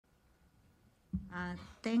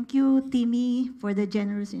Thank you, Timmy, for the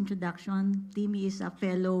generous introduction. Timmy is a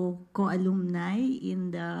fellow co-alumni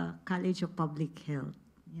in the College of Public Health.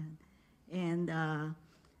 Yan. And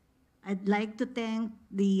I'd like to thank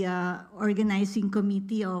the organizing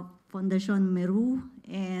committee of Fundación Meru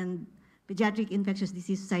and Pediatric Infectious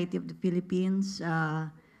Disease Society of the Philippines,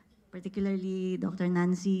 particularly Dr.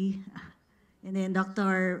 Nancy, and then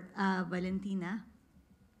Dr. Valentina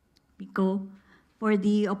Pico, for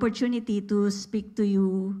the opportunity to speak to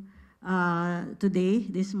you today,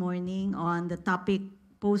 this morning, on the topic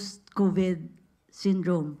post-COVID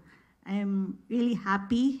syndrome. I'm really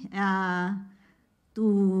happy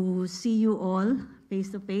to see you all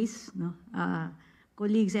face-to-face, no?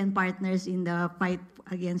 Colleagues and partners in the fight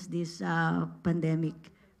against this pandemic.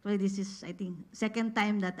 So this is, I think, second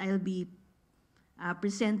time that I'll be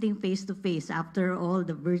presenting face-to-face after all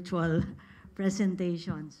the virtual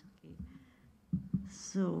presentations. Okay.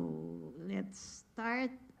 So let's start.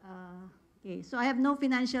 Okay, so I have no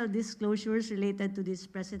financial disclosures related to this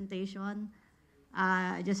presentation.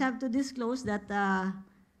 I just have to disclose that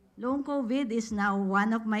long COVID is now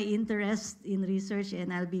one of my interests in research,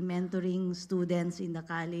 and I'll be mentoring students in the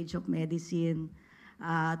College of Medicine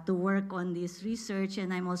to work on this research.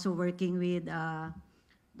 And I'm also working with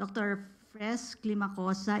Dr. Fres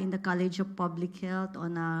Climacosa in the College of Public Health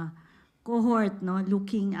on a cohort, no,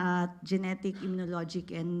 looking at genetic,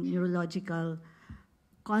 immunologic, and neurological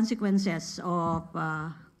consequences of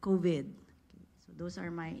COVID. Okay, so those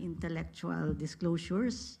are my intellectual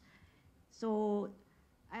disclosures. So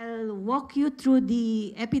I'll walk you through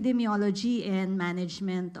the epidemiology and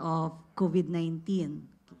management of COVID-19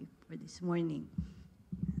 for this morning.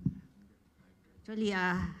 Actually,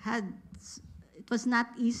 it was not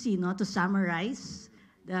easy, no, to summarize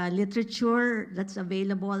the literature that's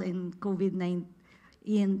available in COVID-19,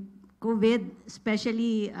 in COVID,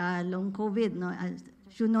 especially long COVID. No, as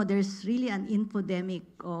you know, there's really an infodemic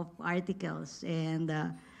of articles, and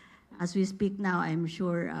as we speak now, I'm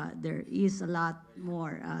sure there is a lot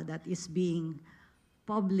more that is being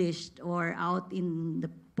published or out in the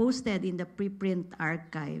posted in the preprint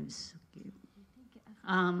archives. Okay.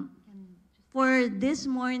 For this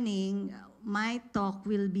morning, my talk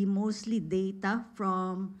will be mostly data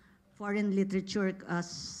from foreign literature.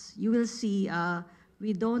 As you will see,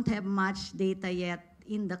 we don't have much data yet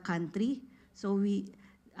in the country. So we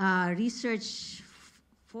research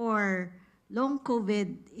for long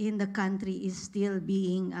COVID in the country is still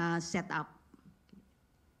being set up.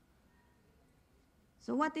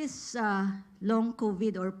 So what is long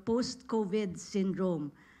COVID or post-COVID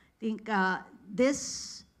syndrome? I think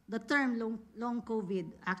the term long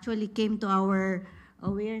COVID actually came to our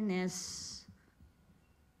awareness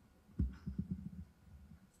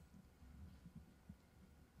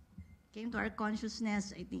came to our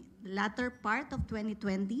consciousness, I think, the latter part of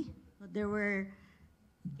 2020. There were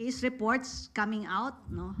case reports coming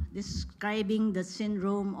out, no, describing the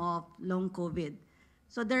syndrome of long COVID.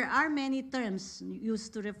 So there are many terms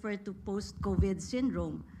used to refer to post-COVID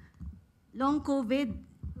syndrome. Long COVID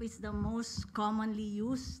is the most commonly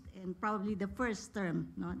used and probably the first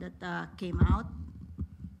term, no, that came out.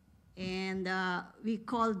 And we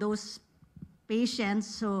call those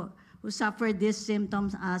patients who suffer these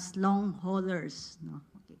symptoms as long haulers. No?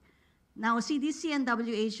 Okay. Now, CDC and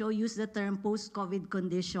WHO use the term post-COVID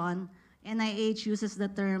condition. NIH uses the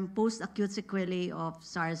term post-acute sequelae of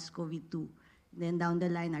SARS-CoV-2. Then down the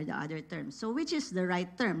line are the other terms. So which is the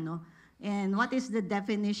right term, no? And what is the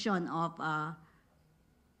definition of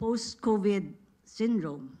post-COVID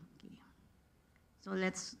syndrome? Okay. So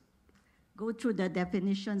let's go through the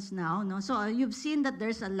definitions now. No? So you've seen that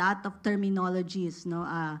there's a lot of terminologies,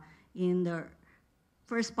 no, in the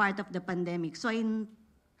first part of the pandemic. So in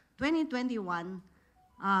 2021,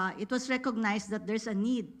 it was recognized that there's a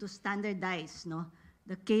need to standardize, no,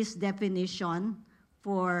 the case definition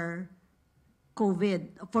for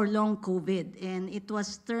COVID, for long COVID. And it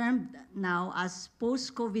was termed now as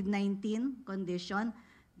post-COVID-19 condition.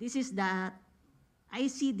 This is the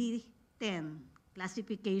ICD-10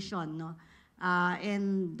 classification, no?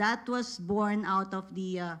 And that was born out of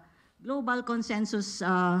the global consensus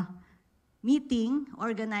meeting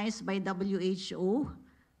organized by WHO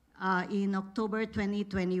in October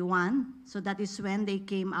 2021. So that is when they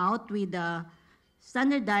came out with the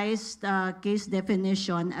standardized case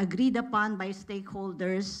definition agreed upon by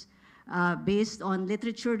stakeholders based on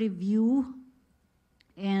literature review.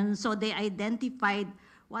 And so they identified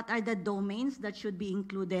what are the domains that should be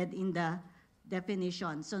included in the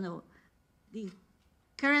definition. So no, the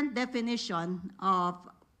current definition of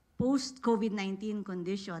post-COVID-19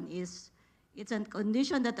 condition is It's a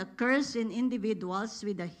condition that occurs in individuals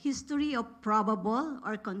with a history of probable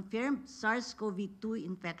or confirmed SARS-CoV-2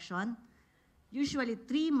 infection, usually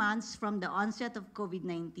 3 months from the onset of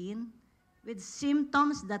COVID-19, with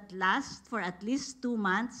symptoms that last for at least 2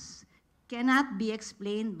 months, cannot be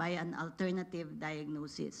explained by an alternative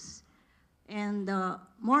diagnosis. And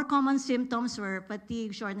more common symptoms were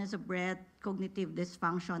fatigue, shortness of breath, cognitive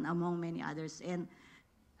dysfunction, among many others. And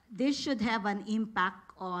this should have an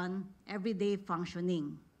impact on everyday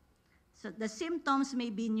functioning. So the symptoms may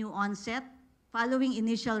be new onset, following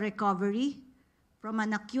initial recovery from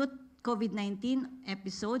an acute COVID-19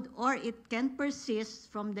 episode, or it can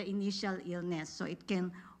persist from the initial illness. So it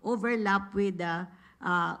can overlap with the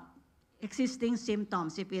existing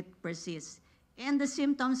symptoms if it persists. And the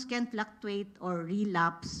symptoms can fluctuate or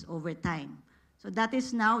relapse over time. So that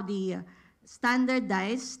is now the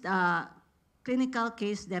standardized clinical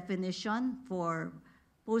case definition for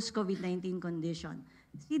post-COVID-19 condition.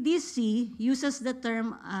 CDC uses the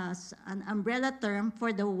term as an umbrella term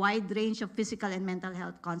for the wide range of physical and mental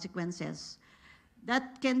health consequences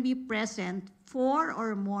that can be present 4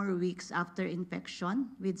 or more weeks after infection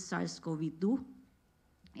with SARS-CoV-2.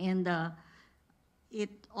 And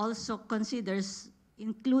it also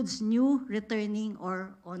includes new, returning,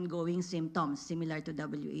 or ongoing symptoms, similar to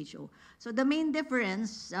WHO. So the main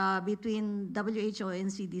difference between WHO and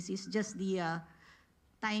CDC is just the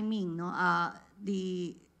timing. No?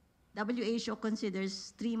 The WHO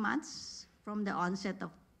considers 3 months from the onset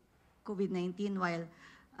of COVID-19, while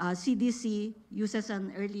CDC uses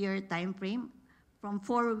an earlier time frame from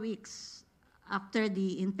 4 weeks after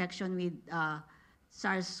the infection with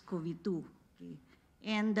SARS-CoV-2. Okay.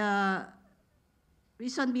 And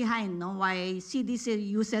reason behind why CDC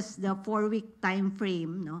uses the 4-week time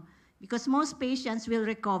frame, because most patients will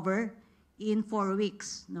recover in 4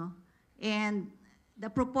 weeks, and the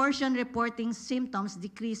proportion reporting symptoms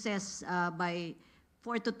decreases by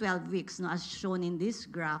 4 to 12 weeks, as shown in this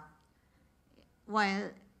graph,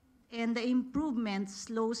 and the improvement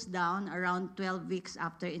slows down around 12 weeks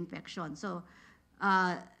after infection. So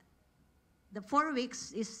the 4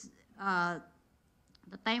 weeks is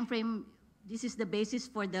the time frame. This is the basis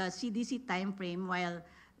for the CDC time frame, while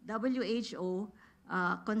WHO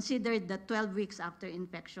considered the 12 weeks after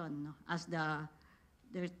infection as their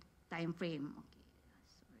time frame. Okay,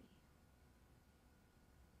 sorry.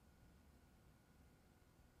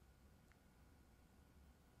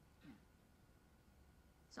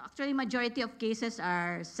 So actually, majority of cases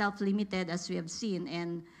are self-limited, as we have seen,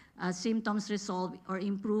 and symptoms resolve or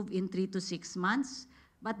improve in 3 to 6 months.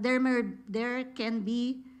 But there can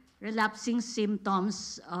be relapsing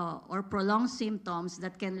symptoms or prolonged symptoms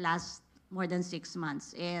that can last more than 6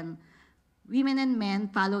 months. And women and men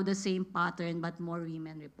follow the same pattern, but more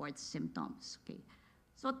women report symptoms. Okay.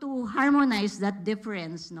 So to harmonize that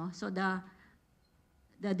difference, so the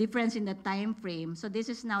difference in the time frame, so this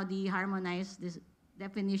is now the harmonized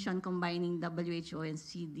definition combining WHO and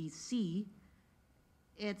CDC.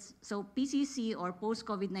 So PCC, or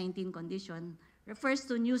post-COVID-19 condition, refers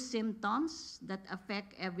to new symptoms that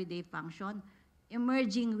affect everyday function,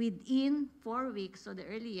 emerging within 4 weeks, so the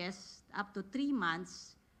earliest, up to 3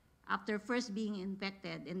 months after first being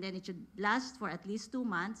infected, and then it should last for at least 2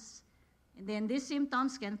 months. And then these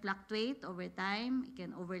symptoms can fluctuate over time. It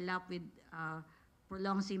can overlap with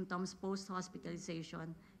prolonged symptoms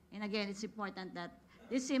post-hospitalization. And again, it's important that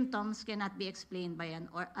these symptoms cannot be explained by an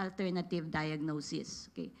alternative diagnosis.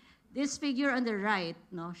 Okay. This figure on the right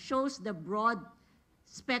shows the broad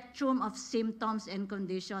spectrum of symptoms and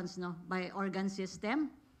conditions by organ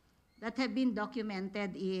system that have been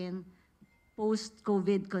documented in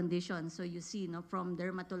post-COVID conditions. So you see from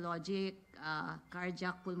dermatologic,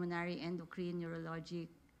 cardiac, pulmonary, endocrine, neurologic,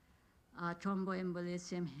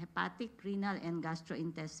 thromboembolism, hepatic, renal, and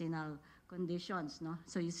gastrointestinal conditions.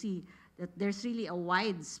 So you see that there's really a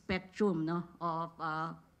wide spectrum of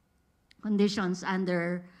conditions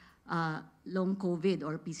under long COVID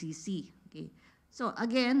or PCC. Okay. So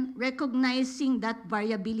again, recognizing that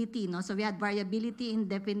variability. So we had variability in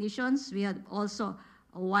definitions. We had also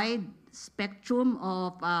a wide spectrum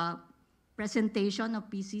of presentation of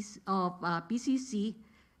PCC.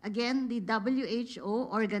 Again, the WHO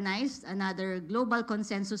organized another global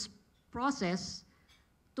consensus process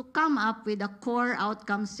to come up with a core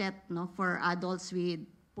outcome set for adults with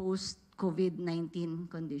post-COVID-19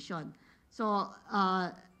 condition. So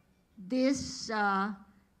this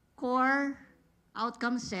core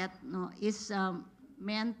outcome set is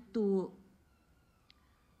meant to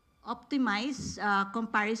optimize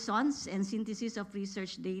comparisons and synthesis of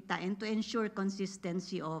research data and to ensure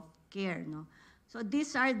consistency of care. So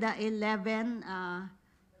these are the 11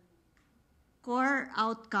 core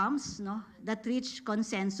outcomes, no, that reach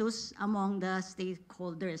consensus among the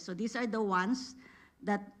stakeholders. So these are the ones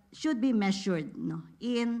that should be measured, no,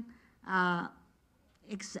 in uh,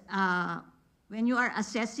 when you are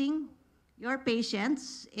assessing your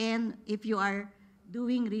patients and if you are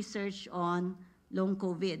doing research on long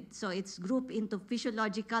COVID. So it's grouped into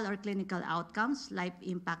physiological or clinical outcomes, life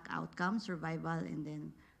impact outcomes, survival, and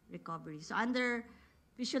then recovery. So under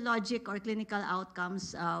physiologic or clinical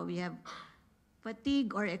outcomes, we have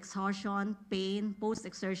fatigue or exhaustion, pain,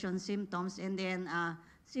 post-exertion symptoms, and then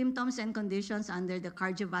symptoms and conditions under the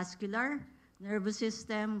cardiovascular, nervous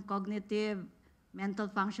system, cognitive, mental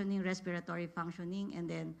functioning, respiratory functioning, and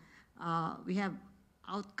then we have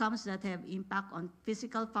outcomes that have impact on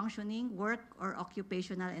physical functioning, work, or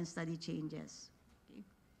occupational and study changes. Okay?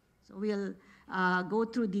 So we'll go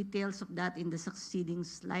through details of that in the succeeding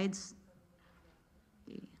slides.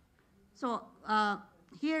 Okay. So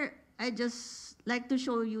here, I just like to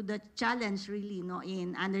show you the challenge really, no,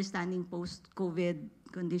 in understanding post-COVID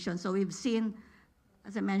conditions. So we've seen,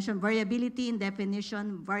 as I mentioned, variability in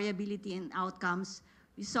definition, variability in outcomes.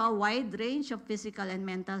 We saw a wide range of physical and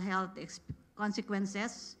mental health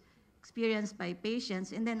consequences experienced by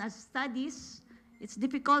patients. And then as studies, it's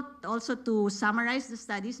difficult also to summarize the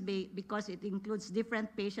studies because it includes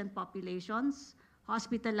different patient populations,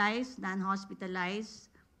 hospitalized, non-hospitalized.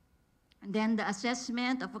 And then the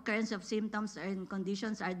assessment of occurrence of symptoms and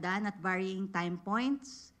conditions are done at varying time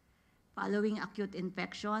points following acute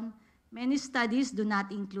infection. Many studies do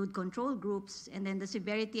not include control groups, and then the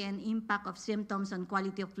severity and impact of symptoms on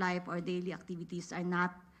quality of life or daily activities are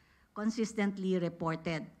not consistently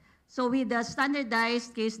reported. So with the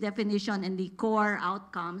standardized case definition and the core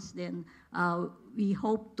outcomes, then we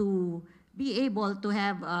hope to be able to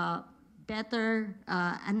have better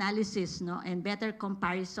analysis, no, and better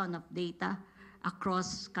comparison of data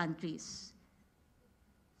across countries.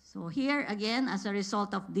 So here again, as a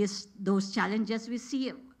result of those challenges, we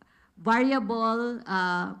see variable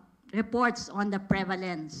reports on the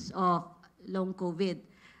prevalence of long COVID,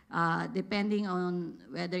 depending on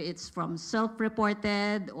whether it's from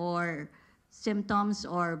self-reported or symptoms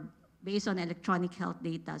or based on electronic health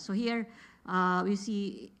data. So here we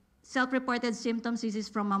see self-reported symptoms. This is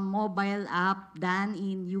from a mobile app done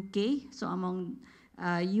in UK. So among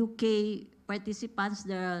UK participants,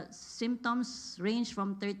 the symptoms range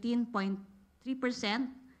from 13.3%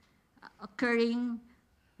 occurring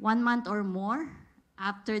 1 month or more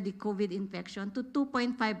after the COVID infection to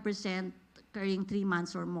 2.5% occurring 3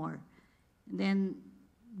 months or more. And then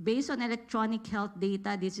based on electronic health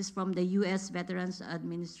data, this is from the US Veterans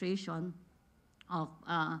Administration of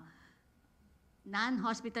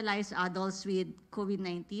non-hospitalized adults with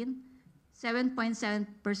COVID-19,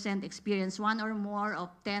 7.7% experience 1 or more of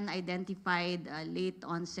 10 identified late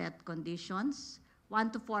onset conditions, 1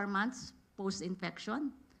 to 4 months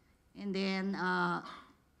post-infection. And then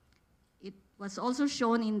it was also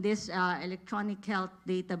shown in this electronic health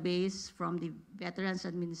database from the Veterans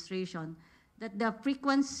Administration that the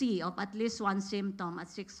frequency of at least one symptom at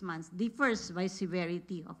 6 months differs by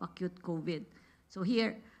severity of acute COVID. So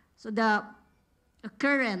here, so the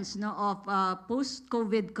occurrence, no, of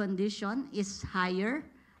post-COVID condition is higher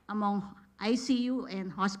among ICU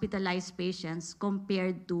and hospitalized patients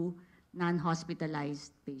compared to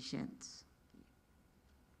non-hospitalized patients.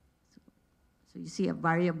 So you see a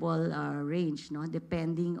variable range, no,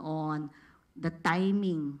 depending on the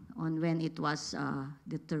timing on when it was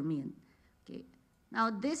determined. Okay.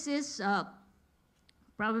 Now this is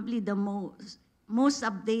probably the most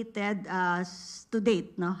updated to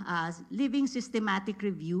date, no, living systematic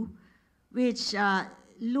review, which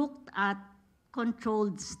looked at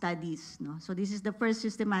controlled studies. No? So this is the first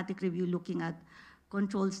systematic review looking at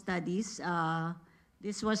controlled studies.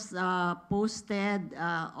 This was posted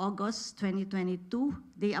August 2022.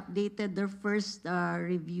 They updated their first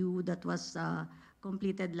review that was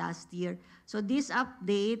completed last year. So this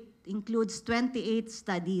update includes 28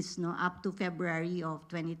 studies, no, up to February of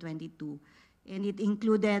 2022. And it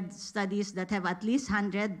included studies that have at least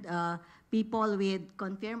 100 people with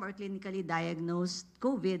confirmed or clinically diagnosed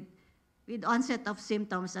COVID with onset of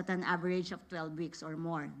symptoms at an average of 12 weeks or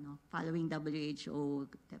more, no, following WHO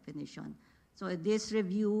definition. So this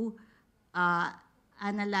review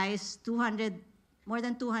analyzed more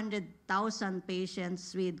than 200,000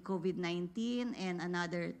 patients with COVID-19 and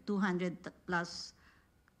another 200+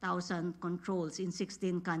 thousand controls in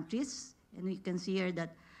 16 countries. And we can see here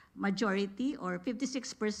that majority, or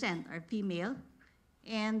 56%, are female.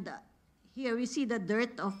 And here we see the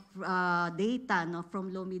dearth of data, no,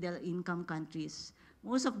 from low middle income countries.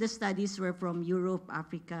 Most of the studies were from Europe,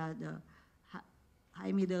 Africa, the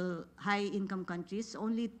high income countries,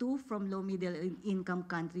 only 2 from low middle income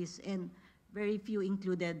countries, and very few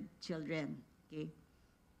included children. Okay.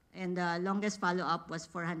 And the longest follow-up was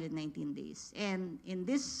 419 days. And in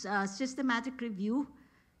this systematic review,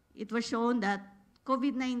 it was shown that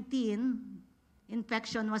COVID-19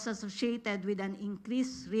 infection was associated with an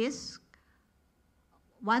increased risk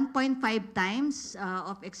 1.5 times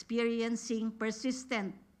of experiencing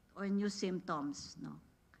persistent or new symptoms, no,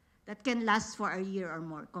 that can last for a year or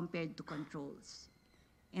more compared to controls.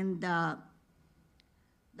 And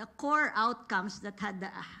the core outcomes that had the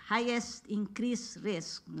highest increased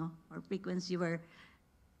risk, no, or frequency were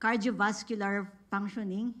cardiovascular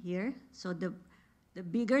functioning here. So the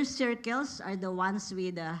bigger circles are the ones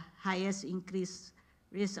with the highest increased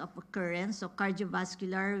risk of occurrence. So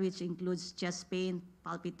cardiovascular, which includes chest pain,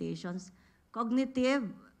 palpitations. Cognitive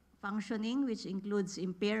functioning, which includes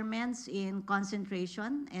impairments in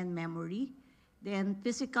concentration and memory. Then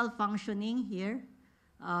physical functioning here,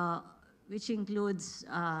 which includes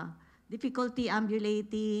difficulty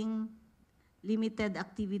ambulating, limited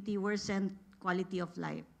activity, worsened quality of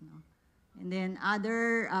life. No? And then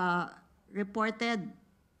other reported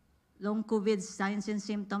long COVID signs and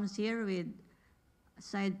symptoms here with,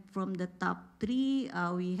 aside from the top 3,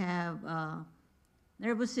 we have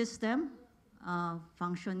nervous system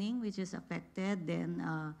functioning, which is affected,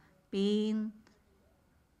 then pain,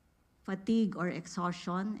 fatigue or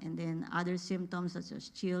exhaustion, and then other symptoms such as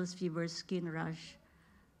chills, fever, skin rash,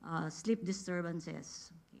 sleep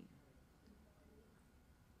disturbances. Okay.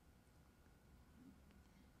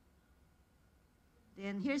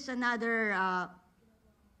 Then here's another,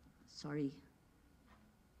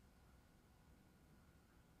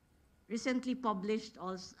 recently published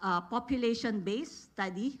also, population-based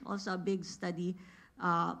study, also a big study.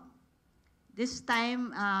 This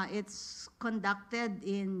time, it's conducted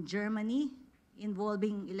in Germany,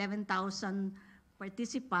 involving 11,000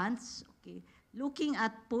 participants, okay, looking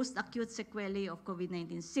at post-acute sequelae of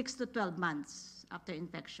COVID-19, 6 to 12 months after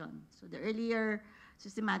infection. So the earlier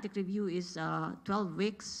systematic review is 12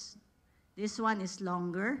 weeks. This one is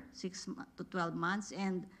longer, 6 to 12 months.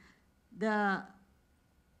 And the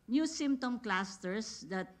new symptom clusters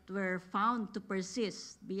that were found to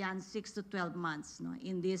persist beyond 6 to 12 months, no,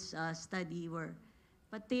 in this study were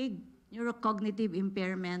fatigue, neurocognitive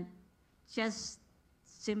impairment, chest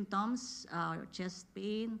symptoms, chest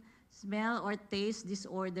pain, smell or taste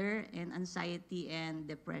disorder, and anxiety and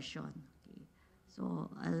depression. Okay. So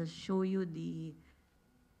I'll show you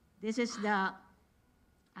this is the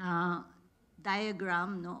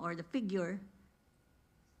diagram, no, or the figure.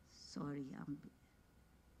 Sorry,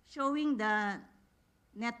 showing the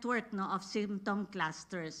network, no, of symptom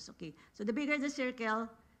clusters. Okay, so the bigger the circle,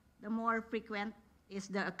 the more frequent is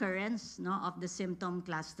the occurrence, no, of the symptom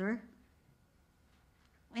cluster.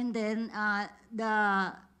 And then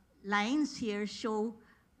the lines here show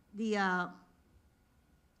the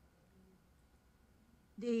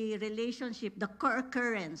relationship, the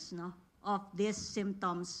co-occurrence, no, of these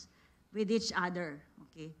symptoms with each other.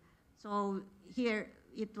 Okay, so here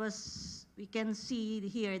we can see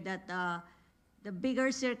here that the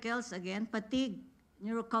bigger circles, again, fatigue,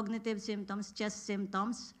 neurocognitive symptoms, chest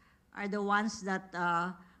symptoms, are the ones that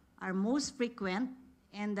are most frequent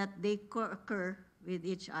and that they co-occur with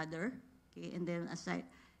each other. Okay, and then aside,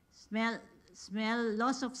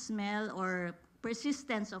 loss of smell or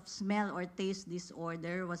persistence of smell or taste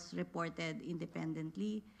disorder was reported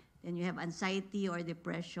independently. Then you have anxiety or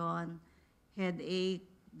depression, headache,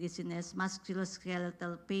 dizziness,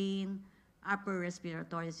 musculoskeletal pain, upper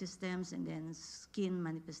respiratory systems, and then skin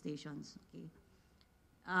manifestations. Okay.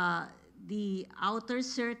 The outer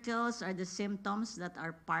circles are the symptoms that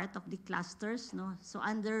are part of the clusters. No? So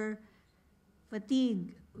under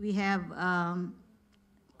fatigue, we have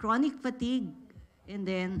chronic fatigue, and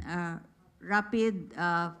then rapid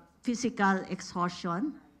physical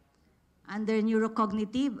exhaustion. Under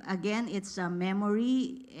neurocognitive, again, it's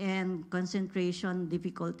memory and concentration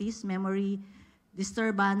difficulties, memory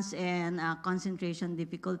disturbance and concentration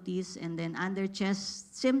difficulties. And then under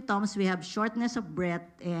chest symptoms, we have shortness of breath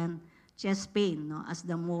and chest pain, no, as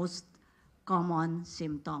the most common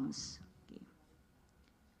symptoms. Okay.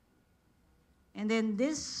 And then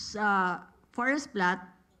this forest plot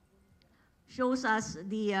shows us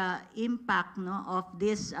the impact, no, of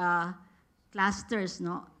these clusters,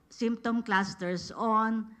 no, symptom clusters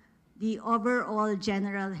on the overall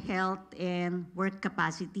general health and work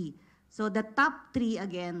capacity. So the top 3,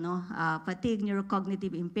 again, no, fatigue,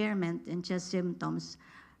 neurocognitive impairment, and chest symptoms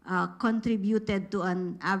contributed to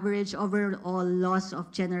an average overall loss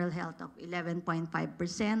of general health of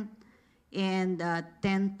 11.5% and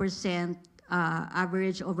 10%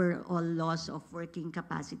 average overall loss of working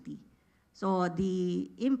capacity. So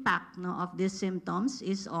the impact, no, of these symptoms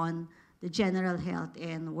is on the general health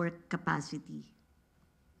and work capacity.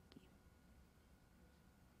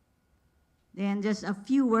 Then just a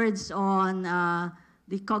few words on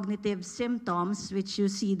the cognitive symptoms, which you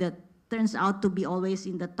see that turns out to be always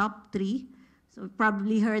in the top 3. So you've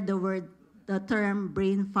probably heard the term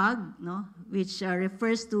brain fog, no? Which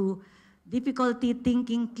refers to difficulty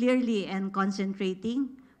thinking clearly and concentrating,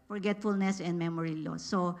 forgetfulness, and memory loss.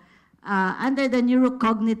 So under the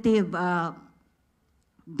neurocognitive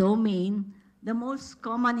domain, the most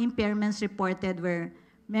common impairments reported were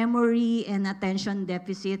memory and attention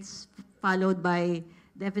deficits, followed by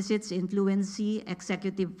deficits in fluency,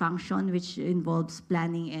 executive function, which involves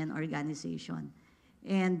planning and organization.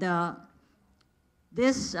 And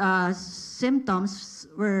these symptoms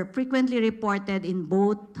were frequently reported in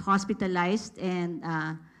both hospitalized and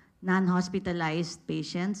non-hospitalized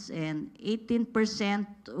patients, and 18%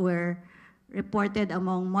 were reported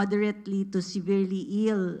among moderately to severely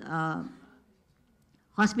ill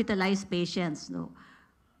hospitalized patients, no,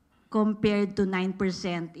 compared to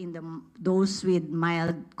 9% in those with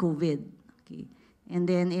mild COVID. Okay. And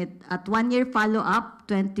then at 1 year follow-up,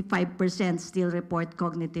 25% still report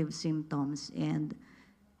cognitive symptoms and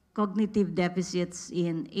cognitive deficits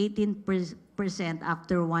in 18%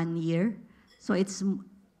 after 1 year. So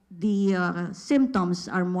the symptoms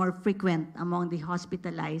are more frequent among the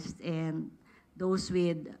hospitalized and those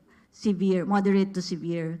with moderate to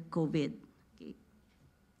severe COVID. Okay.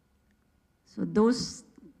 So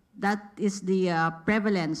that is the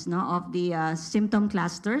prevalence, no, of the symptom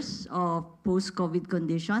clusters of post-COVID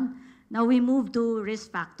condition. Now we move to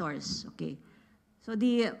risk factors. Okay. So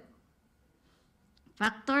the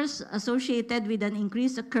factors associated with an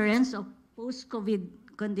increased occurrence of post-COVID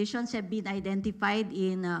conditions have been identified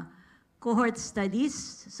in cohort studies.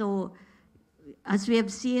 So as we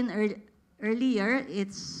have seen earlier,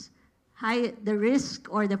 the risk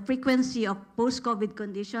or the frequency of post-COVID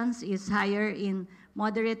conditions is higher in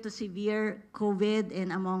moderate to severe COVID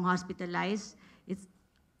and among hospitalized. It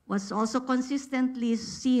was also consistently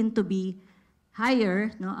seen to be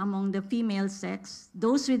higher, no, among the female sex,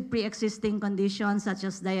 those with pre-existing conditions such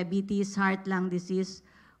as diabetes, heart, lung disease,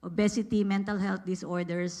 obesity, mental health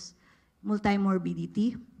disorders,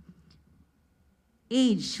 multimorbidity.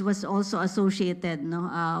 Age was also associated,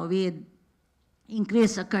 no, with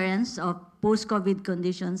increased occurrence of post-COVID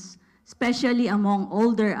conditions, especially among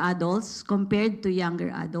older adults compared to younger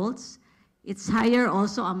adults. It's higher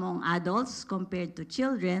also among adults compared to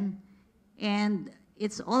children, and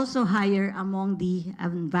it's also higher among the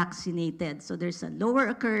unvaccinated. So there's a lower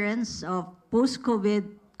occurrence of post-COVID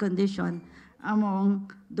condition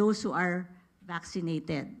among those who are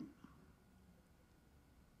vaccinated.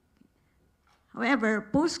 However,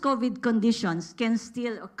 post-COVID conditions can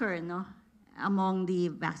still occur, no, among the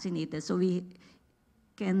vaccinated. So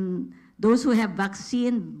those who have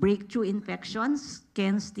vaccine breakthrough infections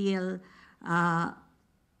can still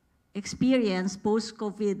experience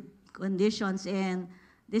post-COVID conditions. And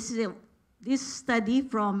this study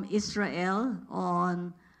from Israel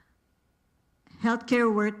on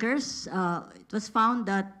healthcare workers, it was found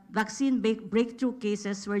that vaccine breakthrough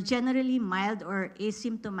cases were generally mild or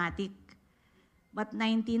asymptomatic, but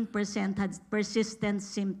 19% had persistent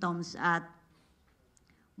symptoms at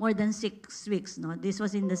more than 6 weeks. No? This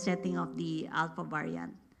was in the setting of the Alpha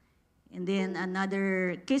variant. And then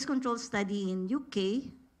another case control study in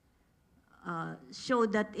UK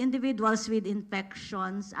showed that individuals with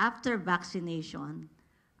infections after vaccination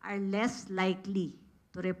are less likely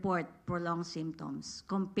to report prolonged symptoms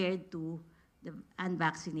compared to the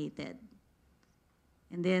unvaccinated.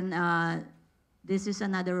 And then this is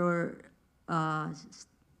another,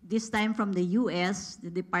 this time from the US,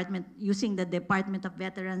 using the Department of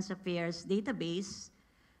Veterans Affairs database.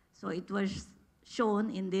 So it was shown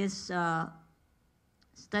in this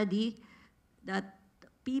study that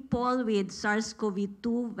people with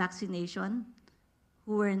SARS-CoV-2 vaccination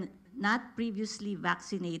who were not previously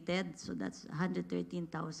vaccinated, so that's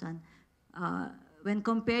 113,000, when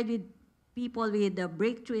compared with people with a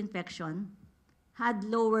breakthrough infection, had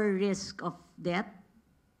lower risk of death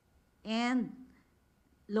and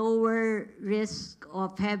lower risk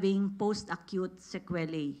of having post-acute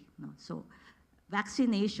sequelae. No? So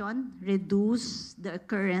vaccination reduced the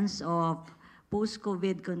occurrence of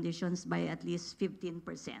post-COVID conditions by at least 15%.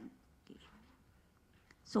 Okay.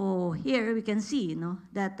 So here we can see,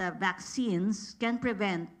 that vaccines can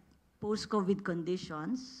prevent post-COVID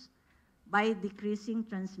conditions by decreasing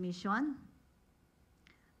transmission,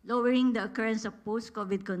 lowering the occurrence of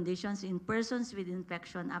post-COVID conditions in persons with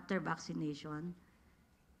infection after vaccination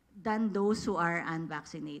than those who are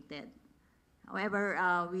unvaccinated. However,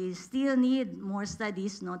 we still need more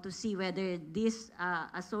studies, no, to see whether this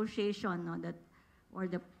association, no, that or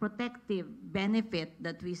the protective benefit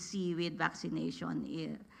that we see with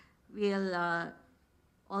vaccination will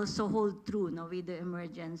also hold true, no, with the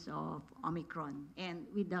emergence of Omicron and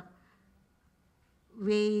with the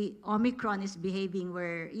way Omicron is behaving,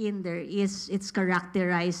 wherein it's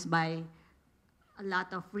characterized by a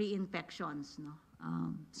lot of reinfections, no.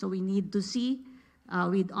 So we need to see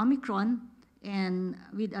with Omicron and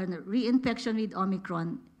with a reinfection with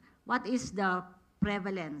Omicron, what is the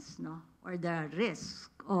prevalence, no, or the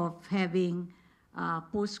risk of having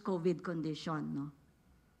post-COVID condition, no?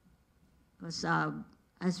 Because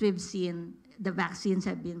as we've seen, the vaccines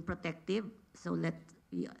have been protective, so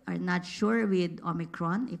we are not sure with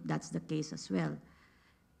Omicron if that's the case as well.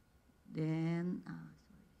 Then,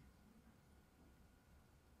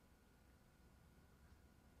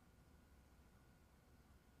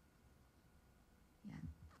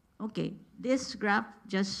 okay, this graph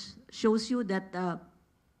just shows you that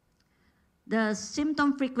the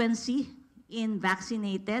symptom frequency in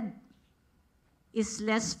vaccinated is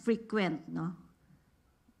less frequent, no,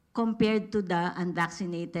 compared to the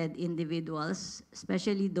unvaccinated individuals,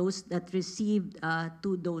 especially those that received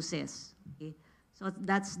 2 doses. Okay? So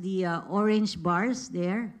that's the orange bars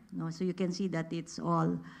there. No? So you can see that it's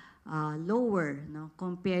all lower, no,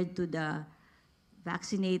 compared to the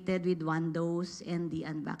vaccinated with 1 dose and the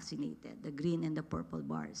unvaccinated, the green and the purple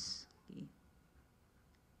bars. Okay.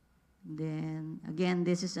 Then again,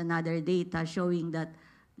 this is another data showing that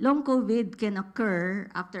long COVID can occur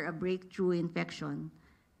after a breakthrough infection,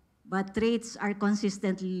 but rates are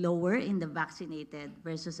consistently lower in the vaccinated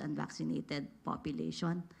versus unvaccinated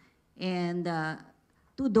population. And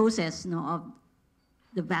 2 doses, no, of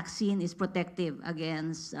the vaccine is protective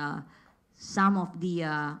against some of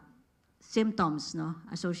the symptoms, no,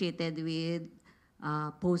 associated with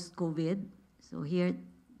post-COVID. So here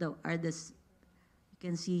you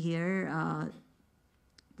can see here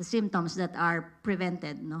the symptoms that are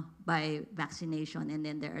prevented, no, by vaccination, and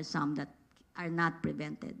then there are some that are not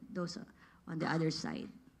prevented. Those are on the other side.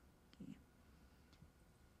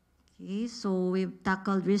 Okay, so we've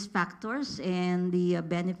tackled risk factors and the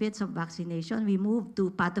benefits of vaccination. We move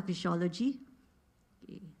to pathophysiology.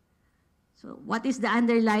 Okay. So what is the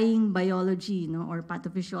underlying biology, no, or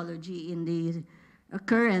pathophysiology in the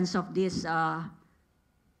occurrence of this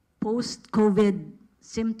post-COVID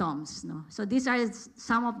symptoms, no? So these are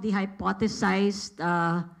some of the hypothesized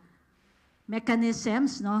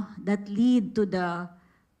mechanisms, no, that lead to the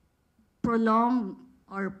prolonged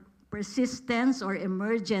or persistence or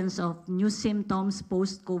emergence of new symptoms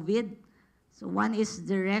post-COVID. So one is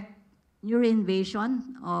direct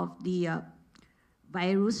neuroinvasion of the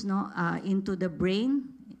virus, no, into the brain,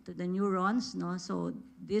 into the neurons, no. So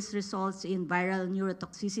this results in viral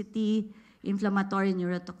neurotoxicity, inflammatory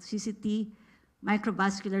neurotoxicity,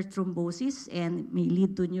 microvascular thrombosis, and may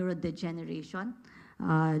lead to neurodegeneration,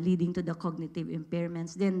 leading to the cognitive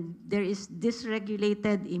impairments. Then there is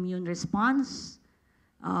dysregulated immune response,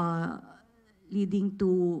 leading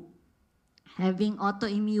to having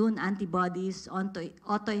autoimmune antibodies,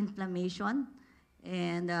 autoinflammation,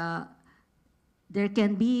 and there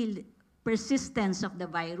can be persistence of the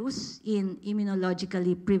virus in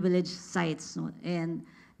immunologically privileged sites, no? And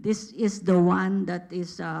this is the one that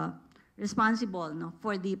is responsible, no,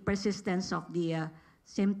 for the persistence of the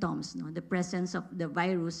symptoms, no, the presence of the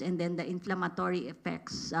virus, and then the inflammatory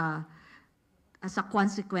effects as a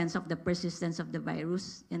consequence of the persistence of the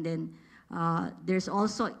virus. And then there's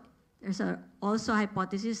also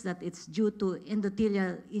hypothesis that it's due to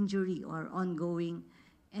endothelial injury or ongoing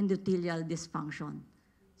endothelial dysfunction.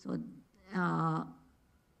 So,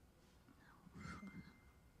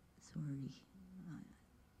 sorry.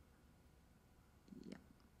 Yeah.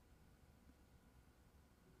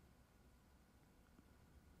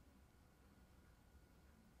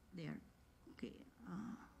 There. Okay.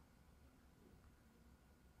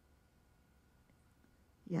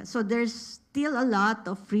 Yeah, so there's still a lot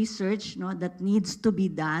of research, no, that needs to be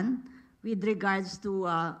done with regards to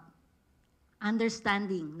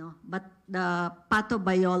understanding, no, but the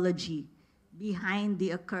pathobiology behind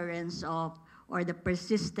the occurrence of or the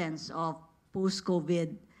persistence of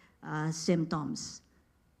post-COVID symptoms.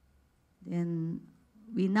 Then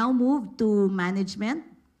we now move to management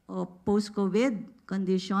of post-COVID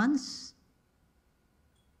conditions.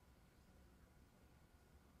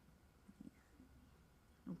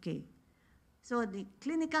 Okay. So the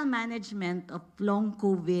clinical management of long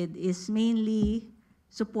COVID is mainly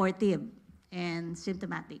supportive and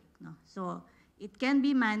symptomatic. No? So it can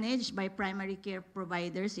be managed by primary care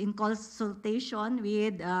providers in consultation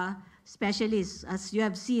with specialists, as you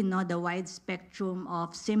have seen, no, the wide spectrum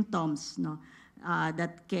of symptoms, no,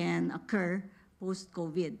 that can occur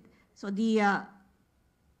post-COVID. So the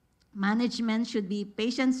management should be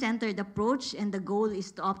patient-centered approach, and the goal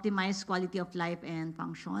is to optimize quality of life and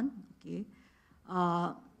function. Okay,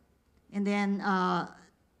 and then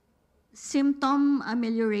symptom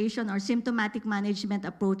amelioration or symptomatic management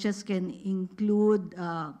approaches can include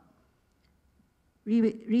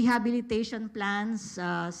rehabilitation plans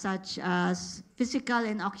such as physical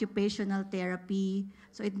and occupational therapy.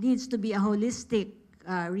 So it needs to be a holistic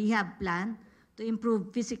rehab plan to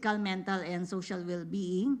improve physical, mental, and social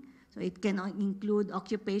well-being. So it can include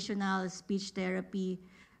occupational, speech therapy,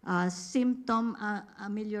 symptom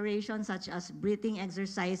amelioration such as breathing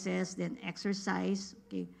exercises, then exercise.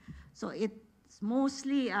 Okay. So it's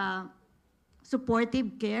mostly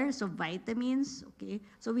supportive care, so vitamins. Okay.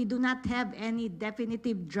 So we do not have any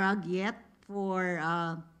definitive drug yet for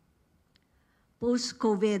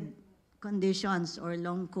post-COVID conditions or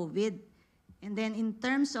long COVID. And then in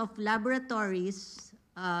terms of laboratories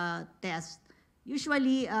tests,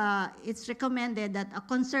 usually it's recommended that a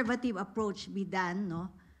conservative approach be done, no,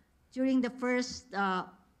 during the first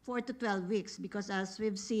 4 to 12 weeks, because as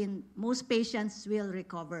we've seen, most patients will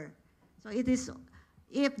recover. So it is,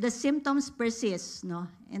 if the symptoms persist, no,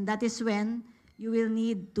 and that is when you will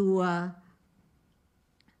need to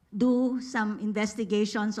do some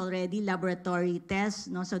investigations already, laboratory tests,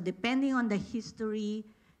 no. So depending on the history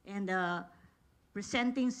and the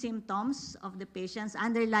presenting symptoms of the patients,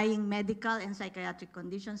 underlying medical and psychiatric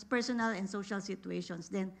conditions, personal and social situations,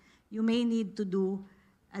 then you may need to do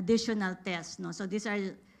additional tests. No? So these are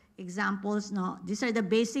examples. No? These are the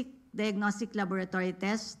basic diagnostic laboratory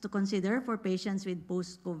tests to consider for patients with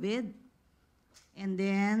post-COVID. And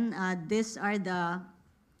then these are the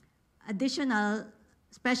additional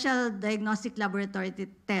special diagnostic laboratory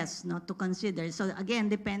tests, no, to consider. So again,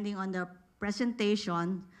 depending on the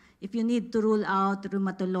presentation, if you need to rule out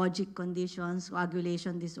rheumatologic conditions,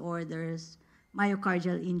 coagulation disorders,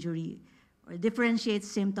 myocardial injury, or differentiate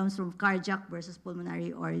symptoms from cardiac versus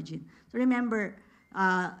pulmonary origin. So remember,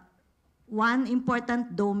 one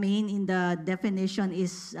important domain in the definition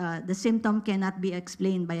is the symptom cannot be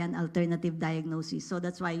explained by an alternative diagnosis. So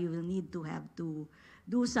that's why you will need to have to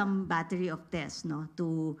do some battery of tests, no,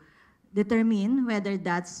 to determine whether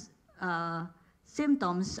that's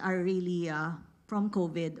symptoms are really from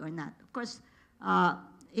COVID or not. Of course,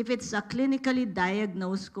 if it's a clinically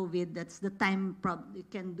diagnosed COVID, that's the time you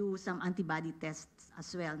can do some antibody tests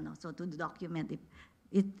as well, no? So to document if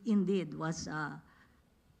it indeed was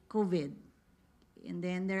COVID. And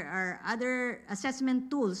then there are other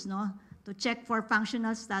assessment tools, no, to check for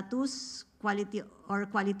functional status, quality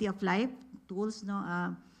of life tools,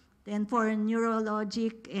 no. Then for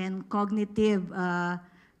neurologic and cognitive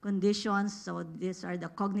conditions, so these are the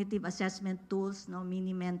cognitive assessment tools, no,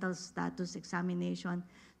 mini mental status examination.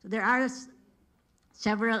 So there are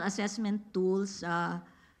several assessment tools to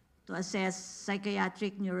assess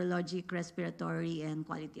psychiatric, neurologic, respiratory, and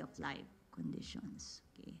quality of life conditions.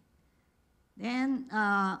 Okay. Then,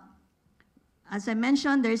 as I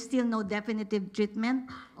mentioned, there's still no definitive treatment.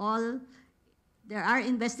 There are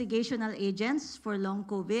investigational agents for long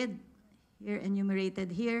COVID, here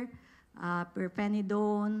enumerated here.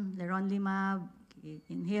 Pirfenidone, leronlimab,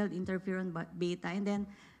 inhaled interferon beta, and then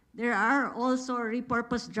there are also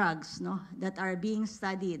repurposed drugs, no, that are being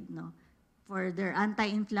studied, no, for their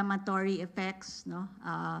anti-inflammatory effects, no,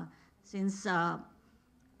 since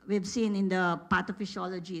we've seen in the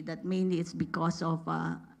pathophysiology that mainly it's because of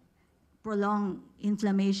prolonged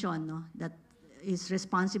inflammation, no, that is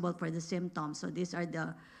responsible for the symptoms. So these are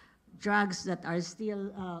the drugs that are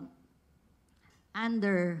still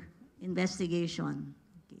under investigation.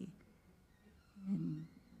 Okay. And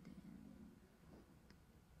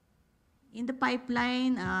in the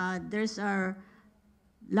pipeline, there's a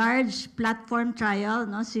large platform trial,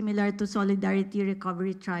 no, similar to Solidarity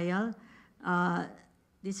Recovery Trial.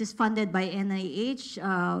 This is funded by NIH,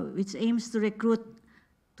 which aims to recruit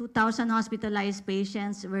 2,000 hospitalized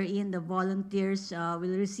patients, wherein the volunteers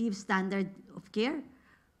will receive standard of care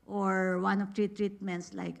or one of 3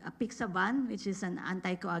 treatments like apixaban, which is an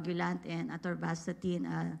anticoagulant, and atorvastatin,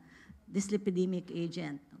 a dyslipidemic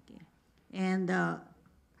agent. Okay. And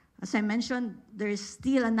as I mentioned, there is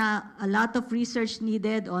still a lot of research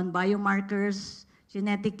needed on biomarkers,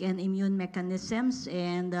 genetic and immune mechanisms,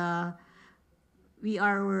 and we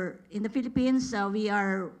are, in the Philippines, we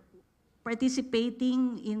are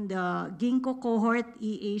participating in the Ginkgo cohort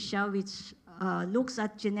E-Asia, which looks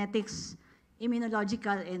at genetics,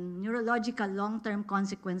 immunological, and neurological long-term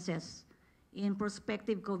consequences in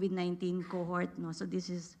prospective COVID-19 cohort. No? So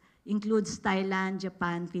this includes Thailand,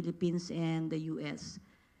 Japan, Philippines, and the US.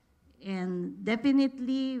 And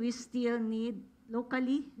definitely, we still need,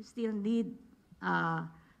 locally, we still need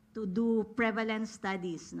to do prevalence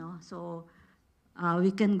studies. No? So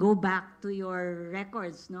we can go back to your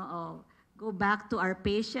records, no? Go back to our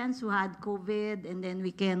patients who had COVID, and then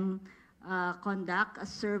we can conduct a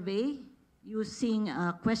survey using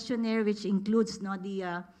a questionnaire which includes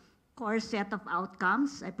the core set of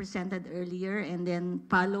outcomes I presented earlier, and then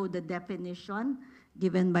follow the definition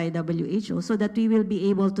given by WHO so that we will be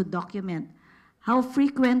able to document how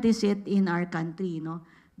frequent is it in our country. No?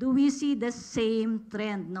 Do we see the same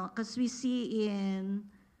trend? No? Because we see in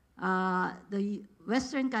the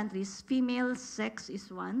Western countries, female sex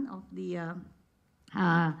is one of the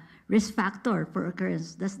risk factor for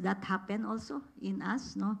occurrence. Does that happen also in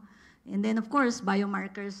us? No? And then, of course,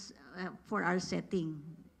 biomarkers for our setting.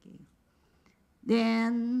 Okay.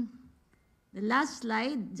 Then, the last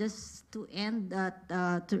slide, just to end,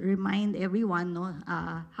 to remind everyone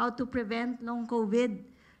how to prevent long COVID.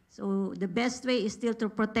 So the best way is still to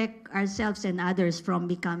protect ourselves and others from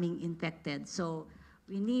becoming infected. So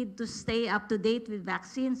we need to stay up to date with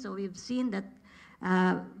vaccines. So we've seen that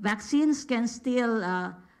vaccines can still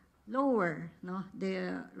lower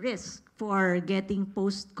the risk for getting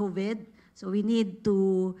post-COVID. So we need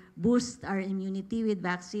to boost our immunity with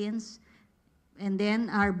vaccines. And then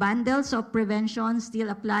our bundles of prevention still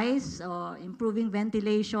applies, so improving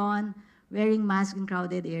ventilation, wearing masks in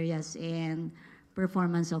crowded areas, and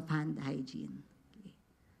performance of hand hygiene. Okay.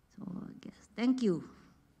 So I guess, thank you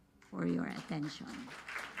for your attention.